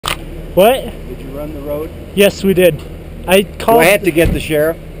What? Did you run the road? Yes, we did. I called. Do I have to get the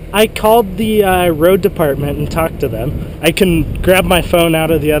sheriff? I called the road department and talked to them. I can grab my phone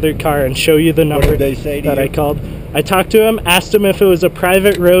out of the other car and show you the number What did they say to that you? I called. I talked to them, asked them if it was a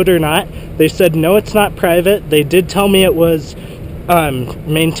private road or not. They said no, it's not private. They did tell me it was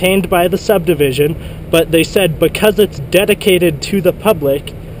maintained by the subdivision, but they said because it's dedicated to the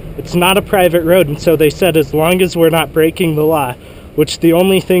public, it's not a private road. And so they said as long as we're not breaking the law, which the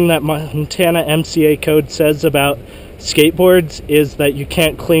only thing that Montana MCA code says about skateboards is that you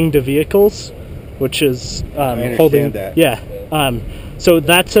can't cling to vehicles, which is holding that. Yeah. So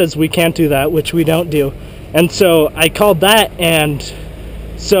that says we can't do that, which we don't do. And so I called that, and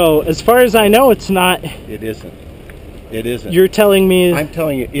so as far as I know, it's not. It isn't. It isn't. You're telling me. I'm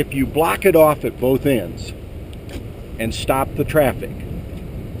telling you, if you block it off at both ends and stop the traffic,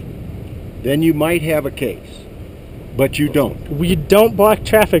 then you might have a case. But you don't. We don't block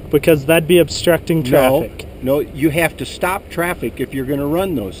traffic because that'd be obstructing traffic. No, you have to stop traffic if you're going to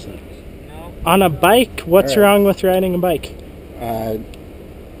run those things. On a bike? What's wrong with riding a bike?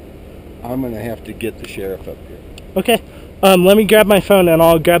 I'm going to have to get the sheriff up here. Okay. Let me grab my phone and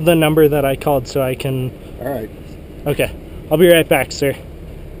I'll grab the number that I called so I can... All right. Okay. I'll be right back, sir.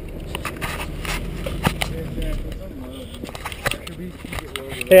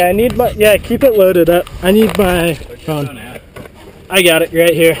 Hey, I need my... Yeah, keep it loaded up. I need my phone. I got it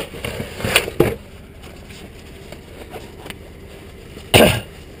right here.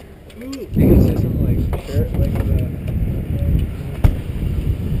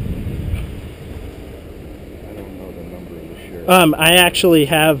 I actually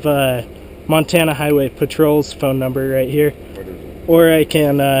have Montana Highway Patrol's phone number right here. What is it? Or I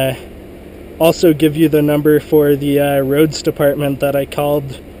can also give you the number for the roads department that I called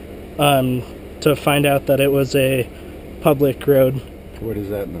to find out that it was a public road. What is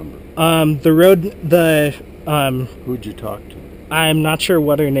that number? The road, Who'd you talk to? I'm not sure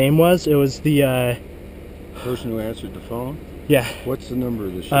what her name was. It was the... person who answered the phone? Yeah. What's the number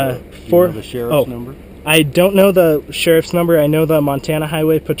of the sheriff? Do you know the sheriff's number? I don't know the sheriff's number. I know the Montana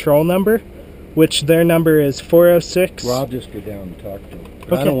Highway Patrol number, which their number is 406. Well, I'll just go down and talk to him.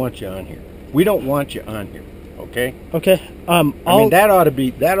 Okay. I don't want you on here. We don't want you on here, okay? Okay. I mean, that ought to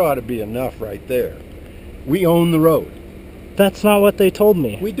be enough right there. We own the road. That's not what they told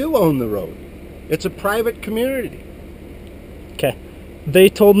me. We do own the road. It's a private community. Okay. They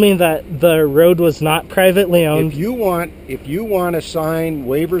told me that the road was not privately owned. If you want to sign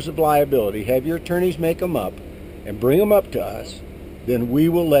waivers of liability, have your attorneys make them up and bring them up to us, then we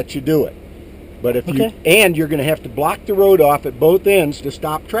will let you do it. But if you're going to have to block the road off at both ends to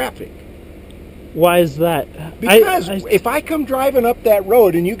stop traffic. Why is that? Because if I come driving up that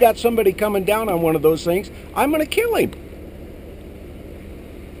road and you got somebody coming down on one of those things, I'm going to kill him.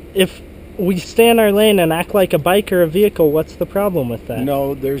 If we stay in our lane and act like a bike or a vehicle, what's the problem with that?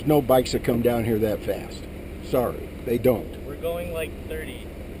 No, there's no bikes that come down here that fast. Sorry, they don't. We're going like 30,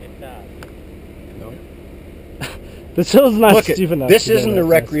 if that. No. This hill's not Look, steep enough. this isn't a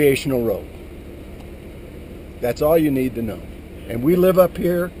recreational road. That's all you need to know. And we live up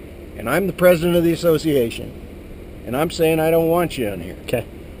here, and I'm the president of the association, and I'm saying I don't want you on here. Okay.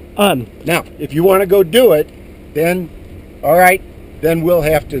 Now, if you want to go do it, then all right. Then we'll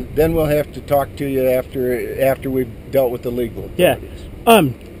have to talk to you after we've dealt with the legal authorities. Yeah.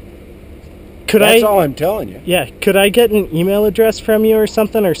 That's all I'm telling you. Yeah. Could I get an email address from you or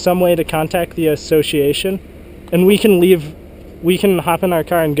something, or some way to contact the association, and we can leave. We can hop in our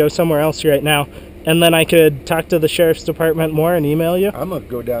car and go somewhere else right now, and then I could talk to the sheriff's department more and email you. I'm gonna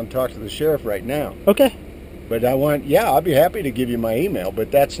go down and talk to the sheriff right now. Okay. But I'll be happy to give you my email,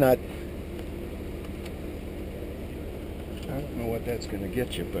 but that's not. I don't know what that's going to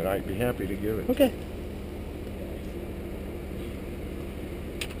get you, but I'd be happy to give it. Okay.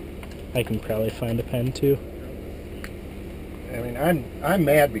 I can probably find a pen too. I mean, I'm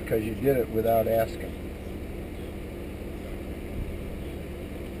mad because you did it without asking.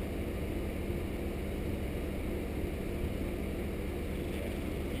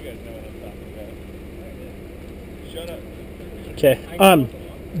 You guys know what I'm talking about. Shut up. Okay.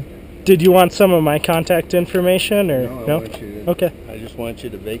 Did you want some of my contact information or no? I want you to, okay. I just want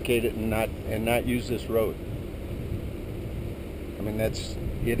you to vacate it and not use this road. I mean,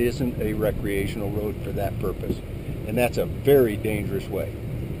 it isn't a recreational road for that purpose, and that's a very dangerous way.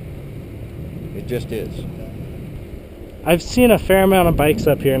 It just is. I've seen a fair amount of bikes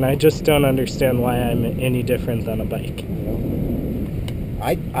up here, and I just don't understand why I'm any different than a bike.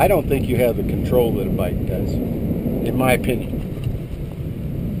 I don't think you have the control that a bike does, in my opinion.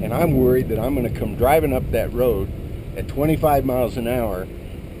 And I'm worried that I'm going to come driving up that road at 25 miles an hour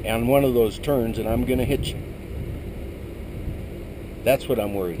on one of those turns and I'm going to hit you. That's what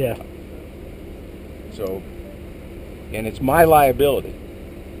I'm worried Yeah. about. So, and it's my liability.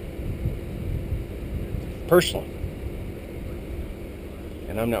 Personally.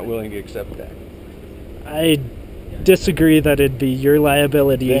 And I'm not willing to accept that. I disagree that it'd be your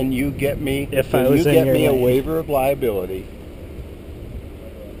liability. Then you get me, If then I was you in get your me a lane. waiver of liability,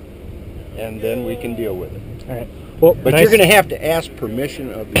 and then we can deal with it. All right. Well, But you're going to have to ask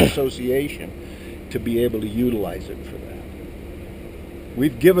permission of the association to be able to utilize it for that.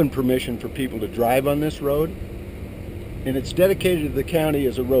 We've given permission for people to drive on this road, and it's dedicated to the county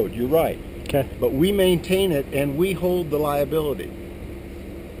as a road. You're right. Okay. But we maintain it, and we hold the liability.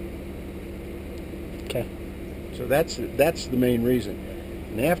 Okay. So that's the main reason.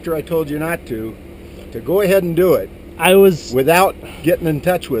 And after I told you not to go ahead and do it I was without getting in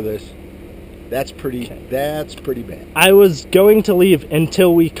touch with us, that's pretty bad. I was going to leave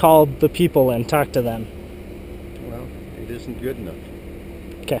until we called the people and talked to them. Well, it isn't good enough.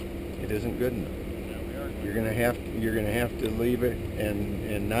 Okay. It isn't good enough. You're gonna have to leave it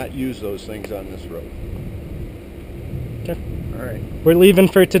and not use those things on this road. Okay. All right. We're leaving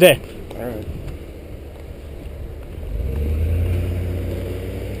for today. All right.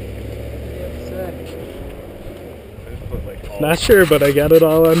 Not sure, but I got it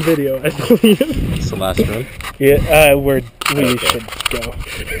all on video, I believe. It's the last one. Yeah, we should go.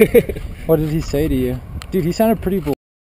 What did he say to you? Dude, he sounded pretty